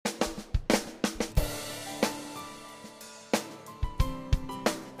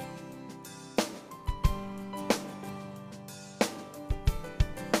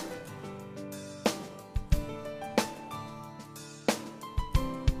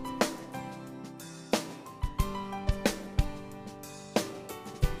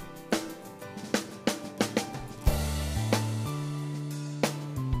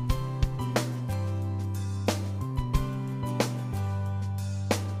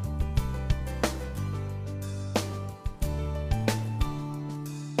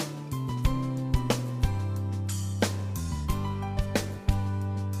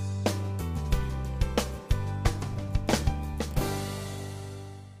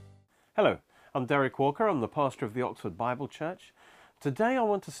Hello, I'm Derek Walker. I'm the pastor of the Oxford Bible Church. Today I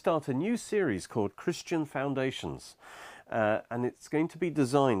want to start a new series called Christian Foundations. And it's going to be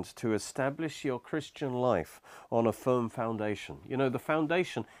designed to establish your Christian life on a firm foundation. You know, the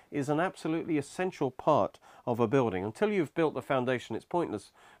foundation is an absolutely essential part of a building. Until you've built the foundation, it's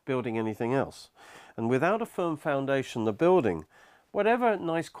pointless building anything else. And without a firm foundation, the building, whatever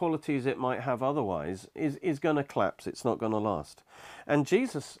nice qualities it might have otherwise, is going to collapse. It's not going to last. And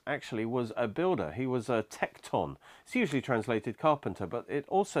Jesus actually was a builder. He was a tekton. It's usually translated carpenter, but it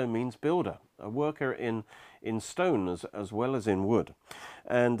also means builder, a worker in stone as well as in wood.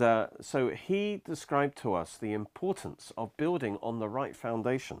 And so he described to us the importance of building on the right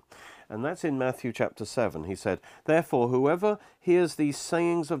foundation. And that's in Matthew chapter 7. He said, "Therefore, whoever hears these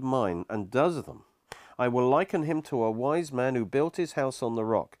sayings of mine and does them, I will liken him to a wise man who built his house on the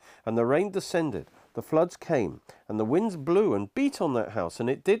rock. And the rain descended, the floods came, and the winds blew and beat on that house, and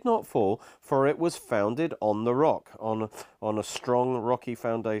it did not fall, for it was founded on the rock, on a strong rocky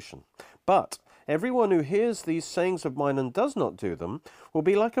foundation. But everyone who hears these sayings of mine and does not do them will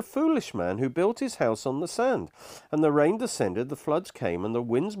be like a foolish man who built his house on the sand. And the rain descended, the floods came, and the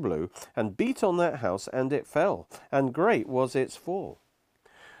winds blew and beat on that house, and it fell, and great was its fall."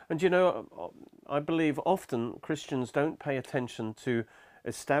 And you know, I believe often Christians don't pay attention to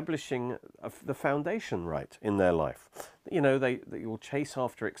establishing the foundation right in their life. You know, they will chase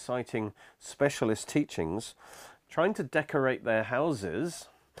after exciting specialist teachings, trying to decorate their houses,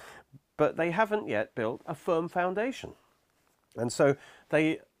 but they haven't yet built a firm foundation. And so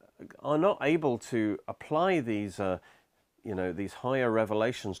they are not able to apply these, these higher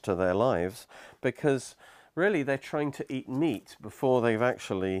revelations to their lives, because really they're trying to eat meat before they've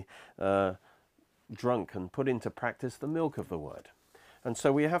actually drunk and put into practice the milk of the word. And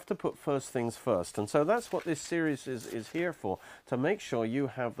so we have to put first things first. And so that's what this series is here for, to make sure you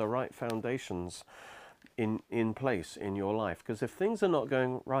have the right foundations in place in your life. Because if things are not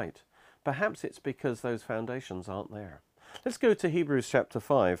going right, perhaps it's because those foundations aren't there. Let's go to Hebrews chapter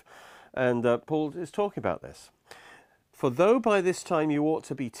 5, and Paul is talking about this. "For though by this time you ought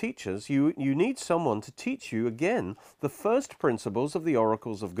to be teachers, you need someone to teach you again the first principles of the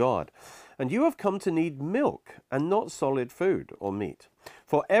oracles of God. And you have come to need milk and not solid food or meat.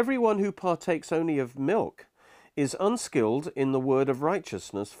 For everyone who partakes only of milk is unskilled in the word of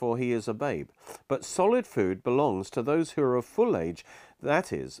righteousness, for he is a babe. But solid food belongs to those who are of full age,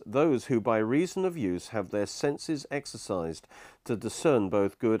 that is, those who by reason of use have their senses exercised to discern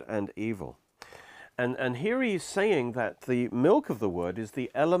both good and evil." And here he's saying that the milk of the word is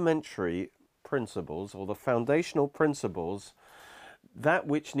the elementary principles, or the foundational principles, that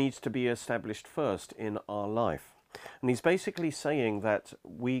which needs to be established first in our life. And he's basically saying that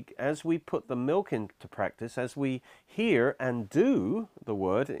as we put the milk into practice, as we hear and do the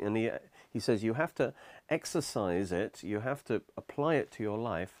word, and he says you have to exercise it, you have to apply it to your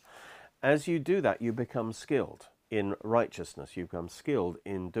life. As you do that, you become skilled in righteousness. You become skilled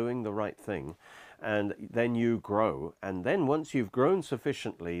in doing the right thing, and then you grow. And then once you've grown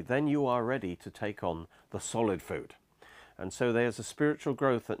sufficiently, then you are ready to take on the solid food. And so there's a spiritual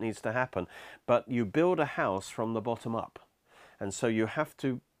growth that needs to happen, but you build a house from the bottom up. And so you have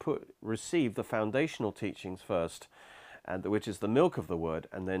to receive the foundational teachings first, which is the milk of the word,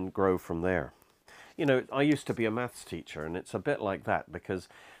 and then grow from there. You know, I used to be a maths teacher, and it's a bit like that, because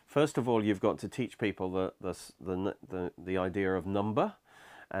first of all, you've got to teach people the idea of number,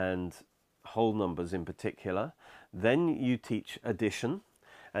 and whole numbers in particular. Then you teach addition,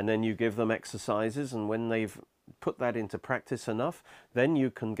 and then you give them exercises, and when they've put that into practice enough, then you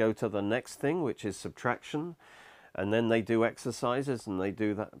can go to the next thing, which is subtraction. And then they do exercises, and they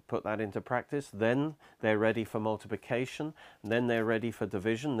put that into practice. Then they're ready for multiplication. Then they're ready for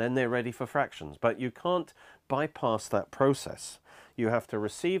division. Then they're ready for fractions. But you can't bypass that process. You have to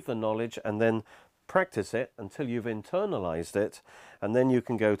receive the knowledge and then practice it until you've internalized it, and then you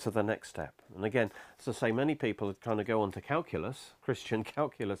can go to the next step. And again, as I say, many people kind of go on to calculus, Christian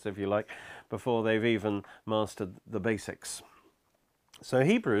calculus if you like, before they've even mastered the basics. So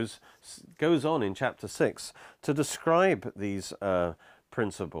Hebrews goes on in chapter 6 to describe these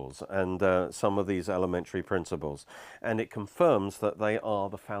principles and some of these elementary principles, and it confirms that they are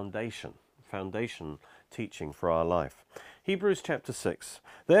the foundation teaching for our life. Hebrews chapter 6.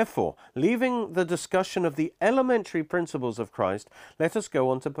 "Therefore, leaving the discussion of the elementary principles of Christ, let us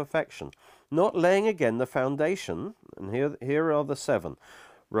go on to perfection, not laying again the foundation," and here are the 7.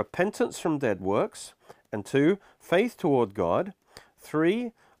 "Repentance from dead works, and 2, faith toward God,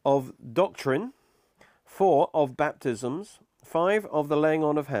 3, of doctrine, 4, of baptisms, 5, of the laying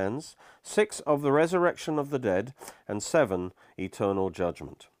on of hands, 6, of the resurrection of the dead, and 7, eternal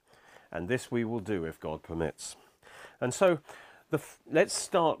judgment." And this we will do if God permits. And so let's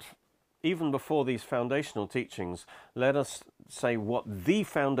start, even before these foundational teachings, let us say what the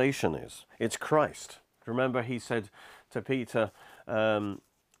foundation is. It's Christ. Remember, he said to Peter,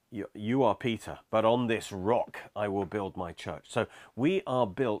 you are Peter, but on this rock I will build my church. So we are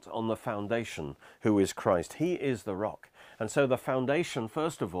built on the foundation, who is Christ. He is the rock. And so the foundation,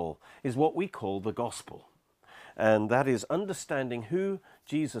 first of all, is what we call the gospel. And that is understanding who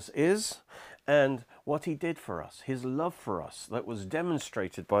Jesus is and what he did for us, his love for us that was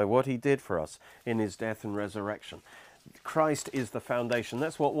demonstrated by what he did for us in his death and resurrection. Christ is the foundation.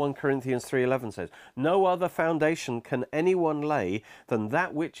 That's what 1 Corinthians 3:11 says. No other foundation can anyone lay than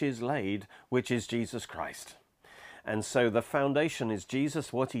that which is laid, which is Jesus Christ. And so the foundation is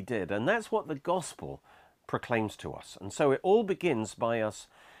Jesus, what he did. And that's what the gospel proclaims to us. And so it all begins by us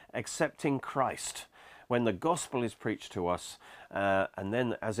accepting Christ when the gospel is preached to us, and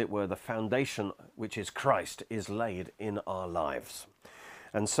then, as it were, the foundation, which is Christ, is laid in our lives.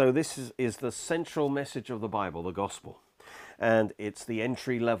 And so this is the central message of the Bible, the gospel. And it's the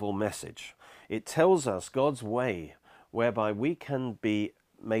entry-level message. It tells us God's way whereby we can be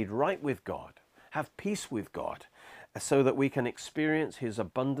made right with God, have peace with God, so that we can experience his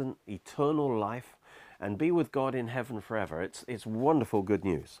abundant, eternal life and be with God in heaven forever. It's wonderful good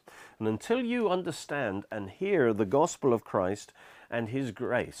news. And until you understand and hear the gospel of Christ and his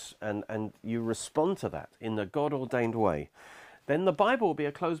grace, and you respond to that in the God-ordained way, then the Bible will be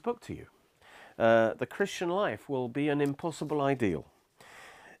a closed book to you. The Christian life will be an impossible ideal.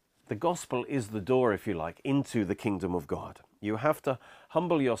 The gospel is the door, if you like, into the kingdom of God. You have to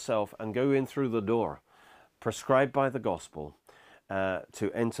humble yourself and go in through the door prescribed by the gospel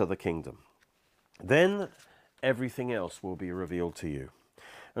to enter the kingdom. Then everything else will be revealed to you.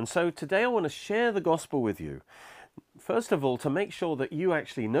 And so today I want to share the gospel with you. First of all, to make sure that you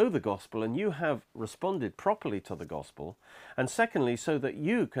actually know the gospel and you have responded properly to the gospel. And secondly, so that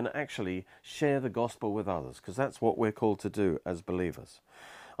you can actually share the gospel with others, because that's what we're called to do as believers.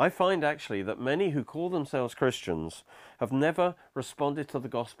 I find actually that many who call themselves Christians have never responded to the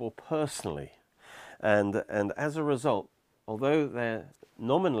gospel personally. And as a result, although they're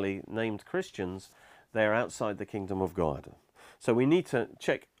nominally named Christians, they're outside the kingdom of God. So we need to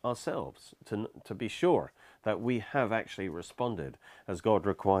check ourselves to be sure that we have actually responded as God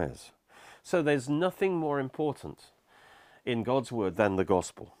requires. So there's nothing more important in God's word than the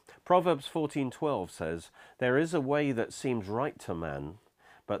gospel. Proverbs 14:12 says, "There is a way that seems right to man,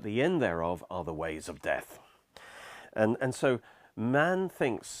 but the end thereof are the ways of death." And so man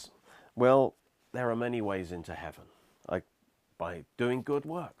thinks, well, there are many ways into heaven. By doing good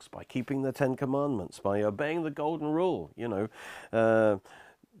works, by keeping the 10 Commandments, by obeying the golden rule,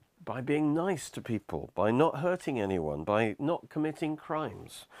 by being nice to people, by not hurting anyone, by not committing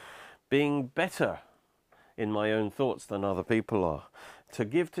crimes, being better in my own thoughts than other people are, to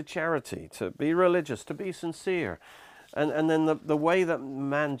give to charity, to be religious, to be sincere. And then the way that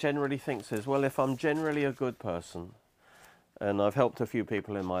man generally thinks is, well, if I'm generally a good person and I've helped a few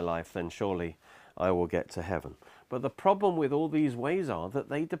people in my life, then surely I will get to heaven. But the problem with all these ways are that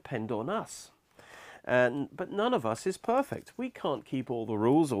they depend on us. But none of us is perfect. We can't keep all the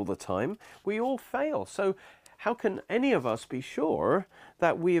rules all the time. We all fail. So how can any of us be sure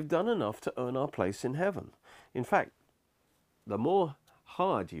that we have done enough to earn our place in heaven? In fact, the more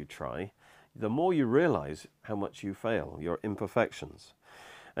hard you try, the more you realize how much you fail, your imperfections.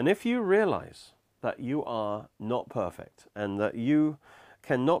 And if you realize that you are not perfect and that you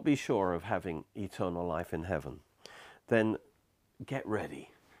cannot be sure of having eternal life in heaven, then get ready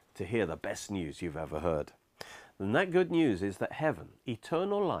to hear the best news you've ever heard. And that good news is that heaven,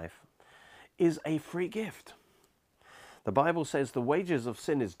 eternal life, is a free gift. The Bible says the wages of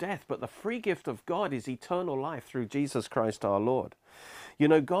sin is death, but the free gift of God is eternal life through Jesus Christ our Lord. You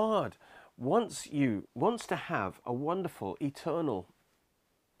know, God wants to have a wonderful, eternal,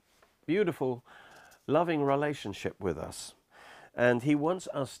 beautiful, loving relationship with us. And he wants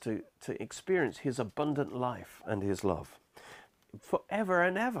us to experience his abundant life and his love forever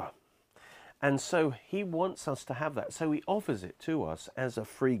and ever. And so he wants us to have that. So he offers it to us as a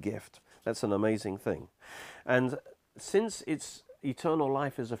free gift. That's an amazing thing. And since it's eternal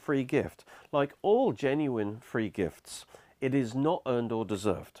life is a free gift, like all genuine free gifts, it is not earned or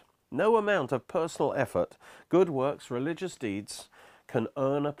deserved. No amount of personal effort, good works, religious deeds can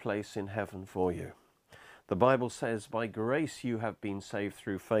earn a place in heaven for you. The Bible says, by grace you have been saved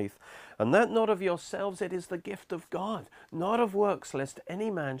through faith, and that not of yourselves, it is the gift of God, not of works, lest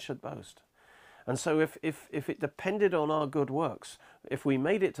any man should boast. And so if it depended on our good works, if we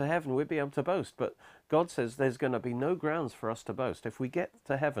made it to heaven, we'd be able to boast. But God says there's going to be no grounds for us to boast. If we get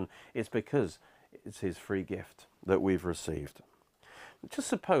to heaven, it's because it's his free gift that we've received. Just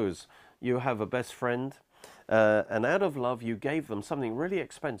suppose you have a best friend, and out of love you gave them something really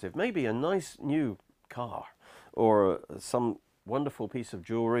expensive, maybe a nice new car, or some wonderful piece of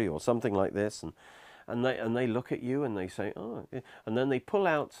jewelry, or something like this, and they look at you and they say, oh, and then they pull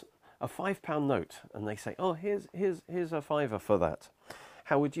out a £5 note and they say, oh, here's a fiver for that.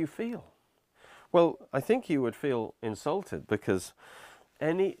 How would you feel? Well, I think you would feel insulted, because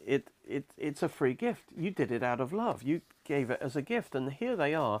it's a free gift. You did it out of love. You gave it as a gift, and here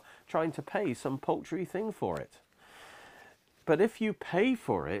they are trying to pay some paltry thing for it. But if you pay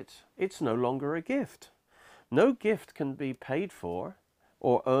for it, it's no longer a gift. No gift can be paid for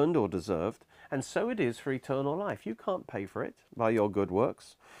or earned or deserved, and so it is for eternal life. You can't pay for it by your good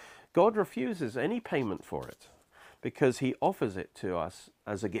works. God refuses any payment for it, because he offers it to us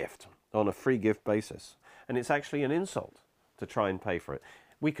as a gift on a free gift basis. And it's actually an insult to try and pay for it.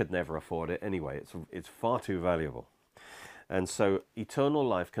 We could never afford it anyway. It's far too valuable. And so eternal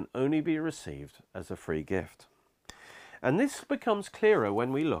life can only be received as a free gift. And this becomes clearer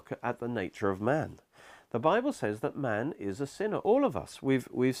when we look at the nature of man. The Bible says that man is a sinner. All of us,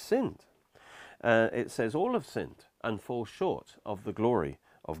 we've sinned. It says all have sinned and fall short of the glory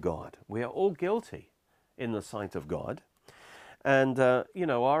of God. We are all guilty in the sight of God. And,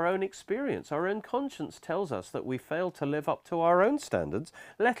 our own experience, our own conscience tells us that we fail to live up to our own standards,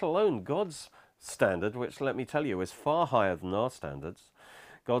 let alone God's standard, which, let me tell you, is far higher than our standards.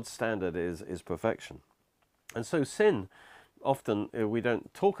 God's standard is perfection. And so sin, often we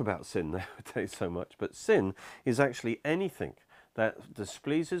don't talk about sin nowadays so much, but sin is actually anything that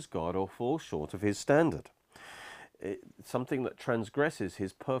displeases God or falls short of his standard. Something that transgresses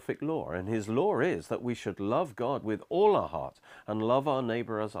his perfect law. And his law is that we should love God with all our heart and love our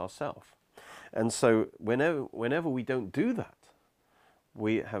neighbor as ourselves. And so whenever we don't do that,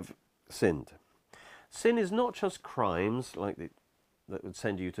 we have sinned. Sin is not just crimes that would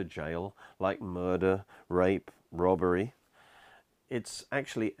send you to jail, like murder, rape, robbery. It's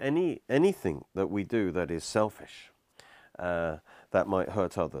actually anything that we do that is selfish, that might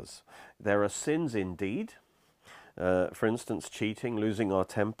hurt others. There are sins indeed. For instance, cheating, losing our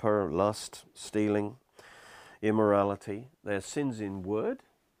temper, lust, stealing, immorality. There are sins in word,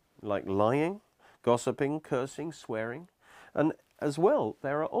 like lying, gossiping, cursing, swearing. And as well,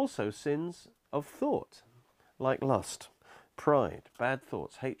 there are also sins of thought, like lust, pride, bad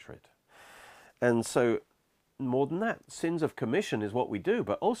thoughts, hatred. And so, more than that, sins of commission is what we do,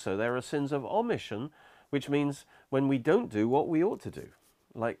 but also there are sins of omission, which means when we don't do what we ought to do,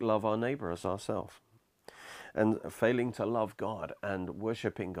 like love our neighbor as ourselves, and failing to love God and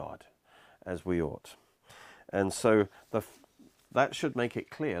worshipping God as we ought. And so that should make it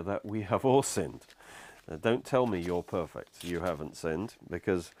clear that we have all sinned. Don't tell me you're perfect, you haven't sinned,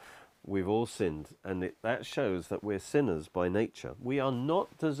 because we've all sinned, and that shows that we're sinners by nature. We are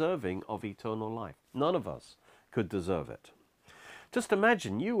not deserving of eternal life. None of us could deserve it. Just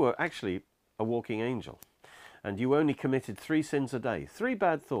imagine you were actually a walking angel, and you only committed 3 sins a day, 3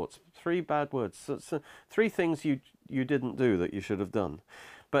 bad thoughts, 3 bad words, 3 things you didn't do that you should have done.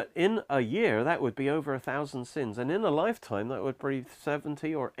 But in a year, that would be over 1,000 sins, and in a lifetime, that would be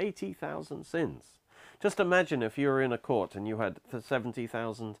 70 or 80,000 sins. Just imagine if you were in a court and you had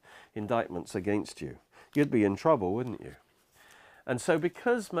 70,000 indictments against you. You'd be in trouble, wouldn't you? And so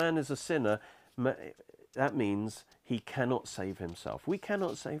because man is a sinner, that means he cannot save himself. We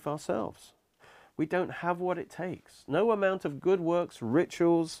cannot save ourselves. We don't have what it takes. No amount of good works,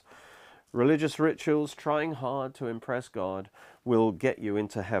 rituals, religious rituals, trying hard to impress God will get you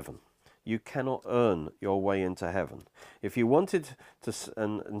into heaven. You cannot earn your way into heaven. If you wanted to,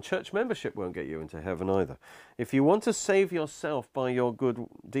 and church membership won't get you into heaven either. If you want to save yourself by your good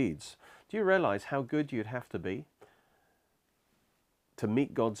deeds, do you realize how good you'd have to be to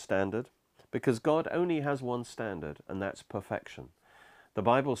meet God's standard? Because God only has one standard, and that's perfection. The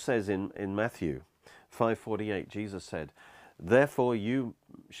Bible says in Matthew 5:48, Jesus said, "Therefore you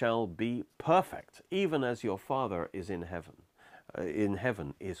shall be perfect, even as your Father is in heaven." In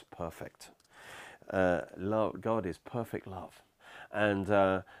heaven is perfect. God is perfect love. And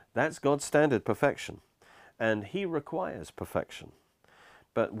that's God's standard, perfection. And he requires perfection.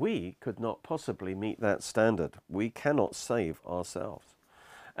 But we could not possibly meet that standard. We cannot save ourselves.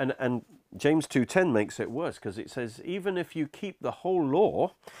 And James 2:10 makes it worse, because it says, even if you keep the whole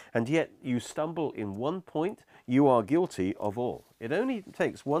law and yet you stumble in one point, you are guilty of all. It only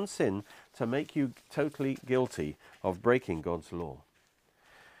takes one sin to make you totally guilty of breaking God's law.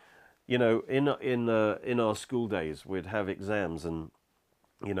 You know, in our school days, we'd have exams, and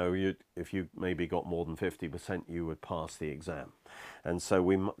you know, if you maybe got more than 50%, you would pass the exam. And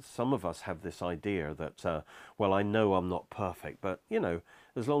so some of us have this idea that, well, I know I'm not perfect, but you know,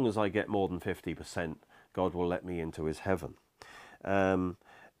 as long as I get more than 50%, God will let me into his heaven.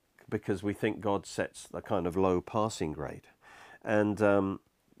 Because we think God sets a kind of low passing grade. And,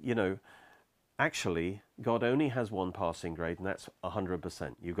 you know, actually, God only has one passing grade, and that's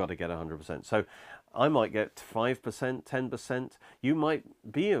 100%. You've got to get 100%. So I might get 5%, 10%. You might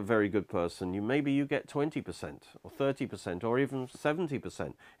be a very good person. Maybe you get 20% or 30% or even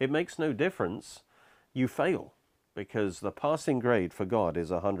 70%. It makes no difference. You fail, because the passing grade for God is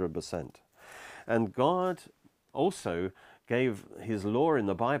 100%. And God also gave his law in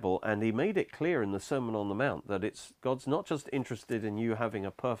the Bible, and he made it clear in the Sermon on the Mount that God's not just interested in you having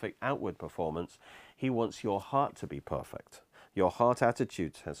a perfect outward performance. He wants your heart to be perfect. Your heart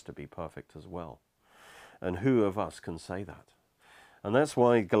attitude has to be perfect as well. And who of us can say that? And that's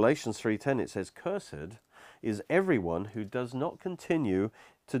why Galatians 3:10, it says, "Cursed is everyone who does not continue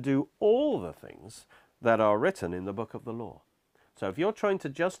to do all the things that are written in the book of the law." So if you're trying to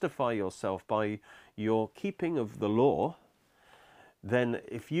justify yourself by your keeping of the law, then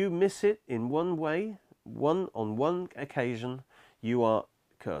if you miss it in one way, on one occasion, you are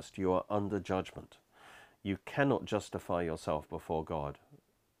cursed. You are under judgment. You cannot justify yourself before God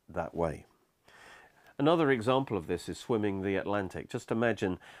that way. Another example of this is swimming the Atlantic. Just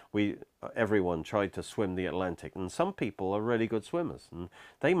imagine everyone tried to swim the Atlantic, and some people are really good swimmers, and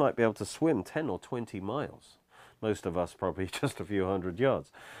they might be able to swim 10 or 20 miles. Most of us probably just a few hundred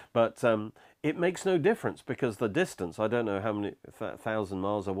yards. But it makes no difference, because the distance, I don't know how many, 1,000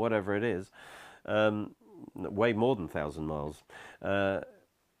 miles or whatever it is, way more than 1,000 miles,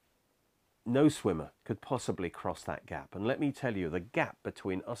 no swimmer could possibly cross that gap. And let me tell you, the gap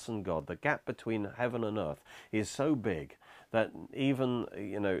between us and God, the gap between heaven and earth, is so big that even,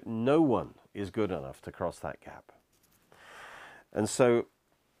 you know, no one is good enough to cross that gap. And so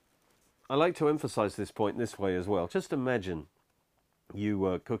I like to emphasize this point this way as well. Just imagine you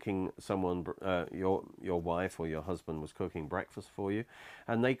were cooking someone, your wife or your husband was cooking breakfast for you,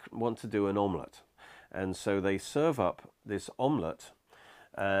 and they want to do an omelette. And so they serve up this omelette,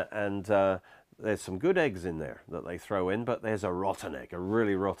 and there's some good eggs in there that they throw in, but there's a rotten egg, a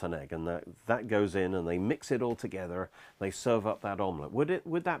really rotten egg, and that goes in, and they mix it all together. They serve up that omelette.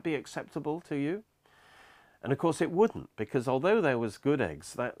 Would that be acceptable to you? And of course it wouldn't, because although there was good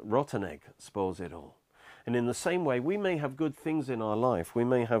eggs, that rotten egg spoils it all. And in the same way, we may have good things in our life, we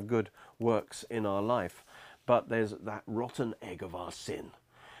may have good works in our life, but there's that rotten egg of our sin.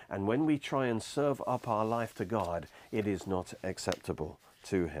 And when we try and serve up our life to God, it is not acceptable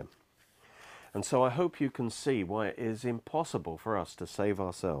to him. And so I hope you can see why it is impossible for us to save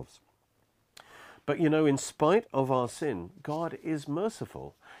ourselves. But you know, in spite of our sin, God is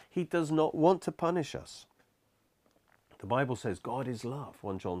merciful. He does not want to punish us. The Bible says God is love,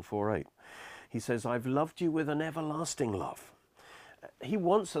 1 John 4:8. He says, "I've loved you with an everlasting love." He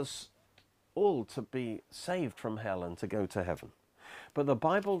wants us all to be saved from hell and to go to heaven. But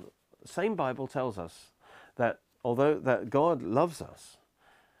the same Bible tells us that although that God loves us,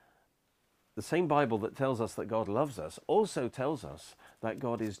 the same Bible that tells us that God loves us also tells us that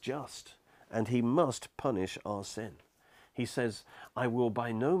God is just and he must punish our sin. He says, "I will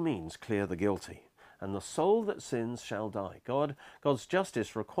by no means clear the guilty, and the soul that sins shall die." God's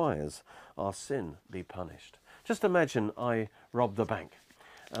justice requires our sin be punished. Just imagine I robbed the bank,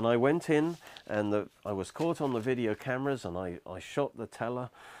 and I went in, and I was caught on the video cameras, and I shot the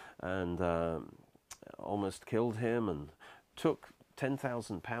teller and almost killed him and took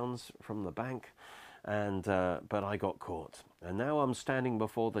 £10,000 from the bank, and but I got caught. And now I'm standing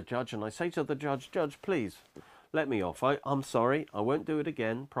before the judge, and I say to the judge, "Judge, please let me off. I'm sorry, I won't do it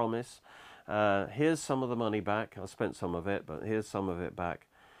again, promise. Here's some of the money back. I spent some of it, but here's some of it back."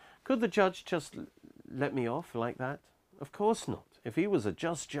 Could the judge just let me off like that? Of course not. If he was a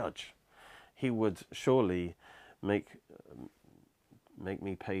just judge, he would surely make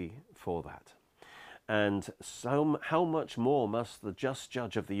me pay for that. And so how much more must the just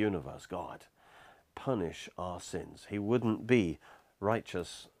judge of the universe, God, punish our sins? He wouldn't be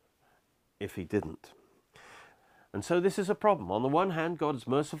righteous if he didn't. And so this is a problem. On the one hand, God is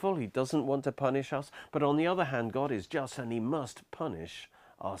merciful. He doesn't want to punish us. But on the other hand, God is just, and he must punish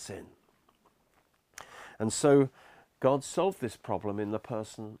our sin. And so God solved this problem in the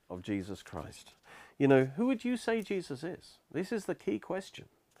person of Jesus Christ. You know, who would you say Jesus is? This is the key question.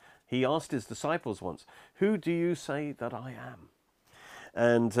 He asked his disciples once, "Who do you say that I am?"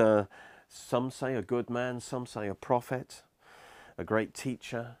 And some say a good man, some say a prophet, a great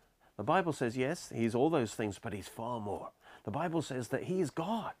teacher. The Bible says, yes, he's all those things, but he's far more. The Bible says that he is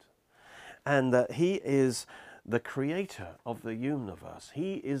God and that he is the creator of the universe.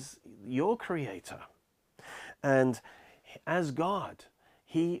 He is your creator. And as God,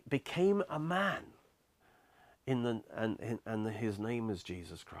 he became a man. And his name is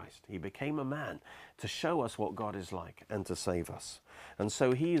Jesus Christ. He became a man to show us what God is like and to save us. And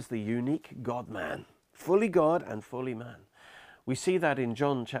so he is the unique God-man, fully God and fully man. We see that in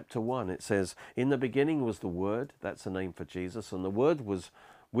John chapter 1. It says, in the beginning was the Word, that's the name for Jesus, and the Word was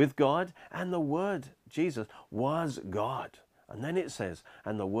with God, and the Word, Jesus, was God. And then it says,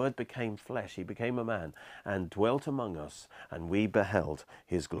 and the Word became flesh, he became a man, and dwelt among us, and we beheld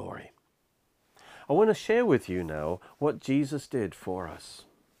his glory. I want to share with you now what Jesus did for us.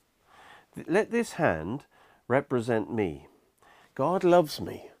 Let this hand represent me. God loves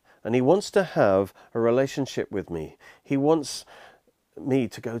me, and he wants to have a relationship with me. He wants me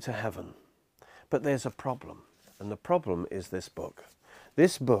to go to heaven. But there's a problem, and the problem is this book.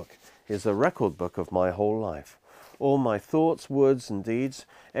 This book is a record book of my whole life. All my thoughts, words, and deeds,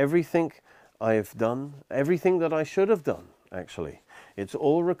 everything I have done, everything that I should have done, actually. It's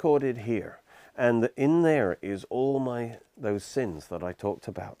all recorded here. And in there is all those sins that I talked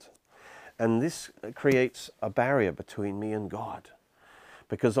about. And this creates a barrier between me and God.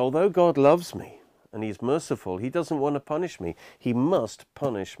 Because although God loves me and he's merciful, he doesn't want to punish me. He must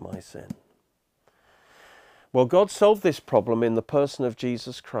punish my sin. Well, God solved this problem in the person of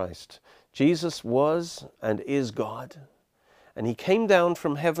Jesus Christ. Jesus was and is God. And he came down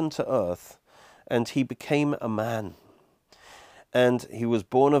from heaven to earth and he became a man. And he was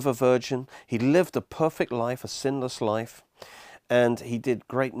born of a virgin. He lived a perfect life, a sinless life. And he did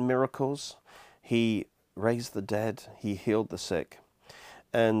great miracles. He raised the dead. He healed the sick.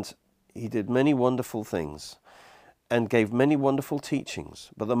 And he did many wonderful things and gave many wonderful teachings.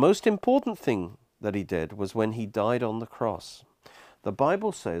 But the most important thing that he did was when he died on the cross. The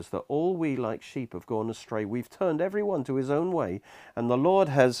Bible says that all we like sheep have gone astray. We've turned everyone to his own way, and the Lord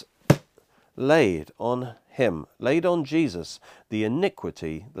has laid on Jesus, the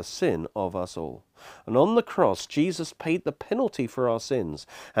iniquity, the sin of us all. And on the cross, Jesus paid the penalty for our sins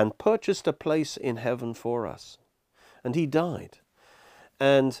and purchased a place in heaven for us. And he died.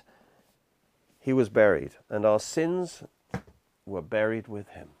 And he was buried. And our sins were buried with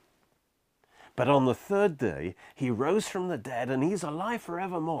him. But on the third day, he rose from the dead and he's alive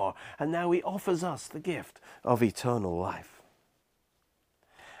forevermore. And now he offers us the gift of eternal life.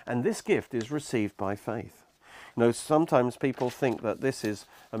 And this gift is received by faith. You know, sometimes people think that this is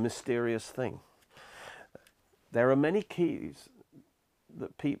a mysterious thing. There are many keys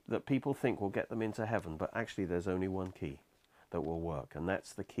that people think will get them into heaven, but actually there's only one key that will work, and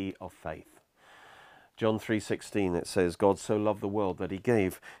that's the key of faith. John 3:16, it says, God so loved the world that he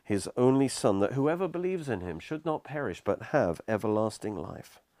gave his only Son, that whoever believes in him should not perish, but have everlasting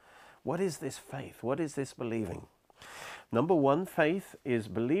life. What is this faith? What is this believing? Number one, faith is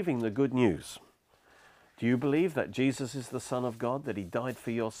believing the good news. Do you believe that Jesus is the Son of God, that he died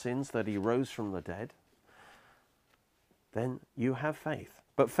for your sins, that he rose from the dead? Then you have faith.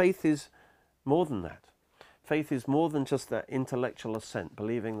 But faith is more than that. Faith is more than just that intellectual assent,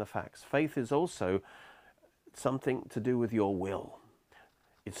 believing the facts. Faith is also something to do with your will.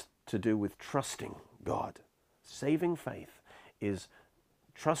 It's to do with trusting God. Saving faith is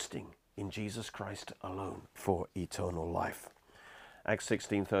trusting in Jesus Christ alone for eternal life. Acts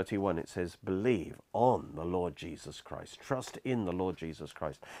 16:31, it says, believe on the Lord Jesus Christ. Trust in the Lord Jesus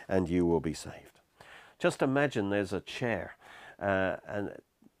Christ, and you will be saved. Just imagine there's a chair,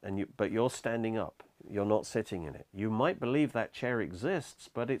 but you're standing up. You're not sitting in it. You might believe that chair exists,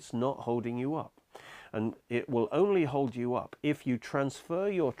 but it's not holding you up. And it will only hold you up if you transfer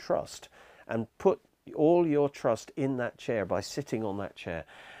your trust and put all your trust in that chair by sitting on that chair.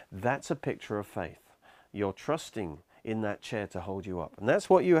 That's a picture of faith. You're trusting in that chair to hold you up. And that's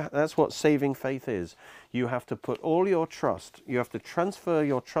what saving faith is. You have to put all your trust, you have to transfer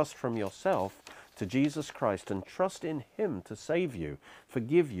your trust from yourself to Jesus Christ and trust in him to save you,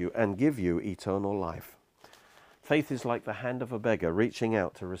 forgive you, and give you eternal life. Faith is like the hand of a beggar reaching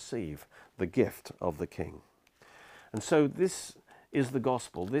out to receive the gift of the King. And so this is the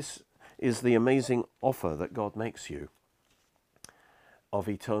gospel. This is the amazing offer that God makes you of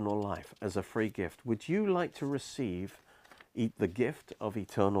eternal life as a free gift. Would you like to receive the gift of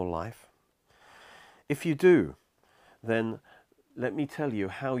eternal life? If you do, then let me tell you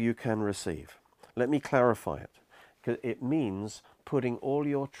how you can receive. Let me clarify it. Because it means putting all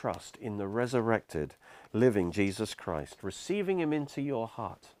your trust in the resurrected, living Jesus Christ, receiving him into your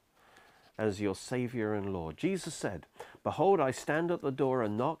heart as your Savior and Lord. Jesus said, behold, I stand at the door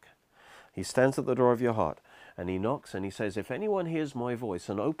and knock. He stands at the door of your heart and he knocks and he says, if anyone hears my voice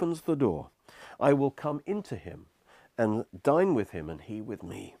and opens the door, I will come into him and dine with him and he with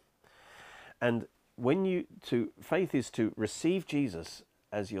me. And faith is to receive Jesus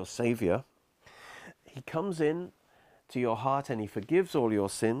as your Savior. He comes in to your heart and he forgives all your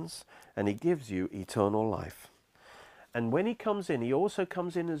sins and he gives you eternal life. And when he comes in, he also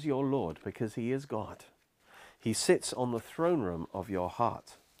comes in as your Lord because he is God. He sits on the throne room of your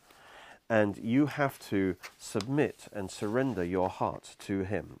heart. And you have to submit and surrender your heart to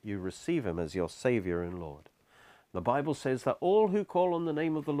him. You receive him as your Savior and Lord. The Bible says that all who call on the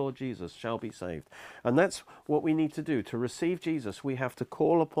name of the Lord Jesus shall be saved. And that's what we need to do. To receive Jesus, we have to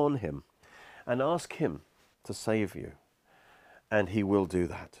call upon him and ask him to save you. And he will do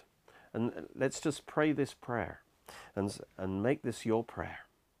that. And let's just pray this prayer and make this your prayer.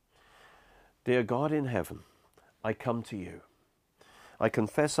 Dear God in heaven, I come to you. I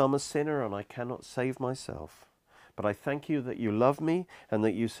confess I'm a sinner and I cannot save myself. But I thank you that you love me and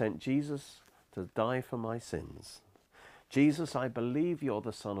that you sent Jesus to die for my sins. Jesus, I believe you're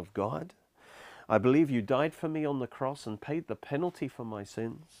the Son of God. I believe you died for me on the cross and paid the penalty for my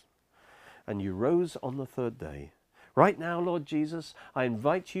sins. And you rose on the third day. Right now, Lord Jesus, I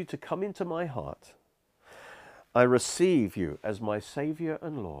invite you to come into my heart. I receive you as my Savior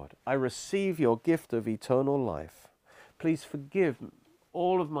and Lord. I receive your gift of eternal life. Please forgive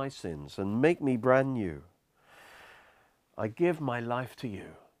all of my sins and make me brand new. I give my life to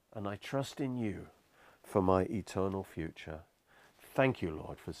you and I trust in you for my eternal future. Thank you,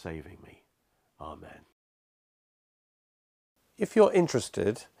 Lord, for saving me. Amen. If you're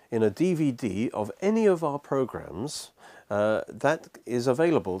interested in a DVD of any of our programs, that is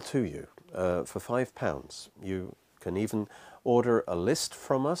available to you for £5. You can even order a list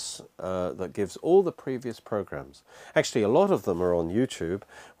from us that gives all the previous programs. Actually, a lot of them are on YouTube.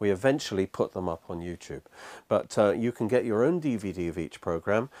 We eventually put them up on YouTube. But you can get your own DVD of each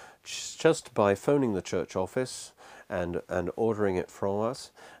program just by phoning the church office and ordering it from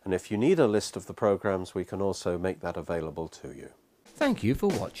us. And if you need a list of the programs, we can also make that available to you. Thank you for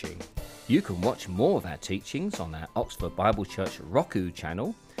watching. You can watch more of our teachings on our Oxford Bible Church Roku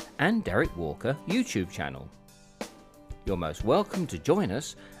channel and Derek Walker YouTube channel. You're most welcome to join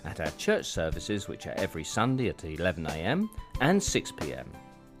us at our church services, which are every Sunday at 11 AM and 6 PM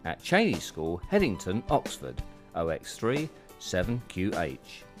at Cheney School, Headington, Oxford, OX3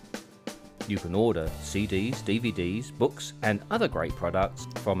 7QH. You can order CDs, DVDs, books and other great products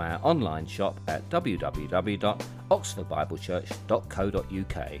from our online shop at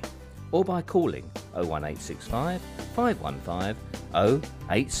www.oxfordbiblechurch.co.uk or by calling 01865 515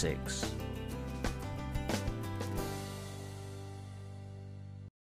 086.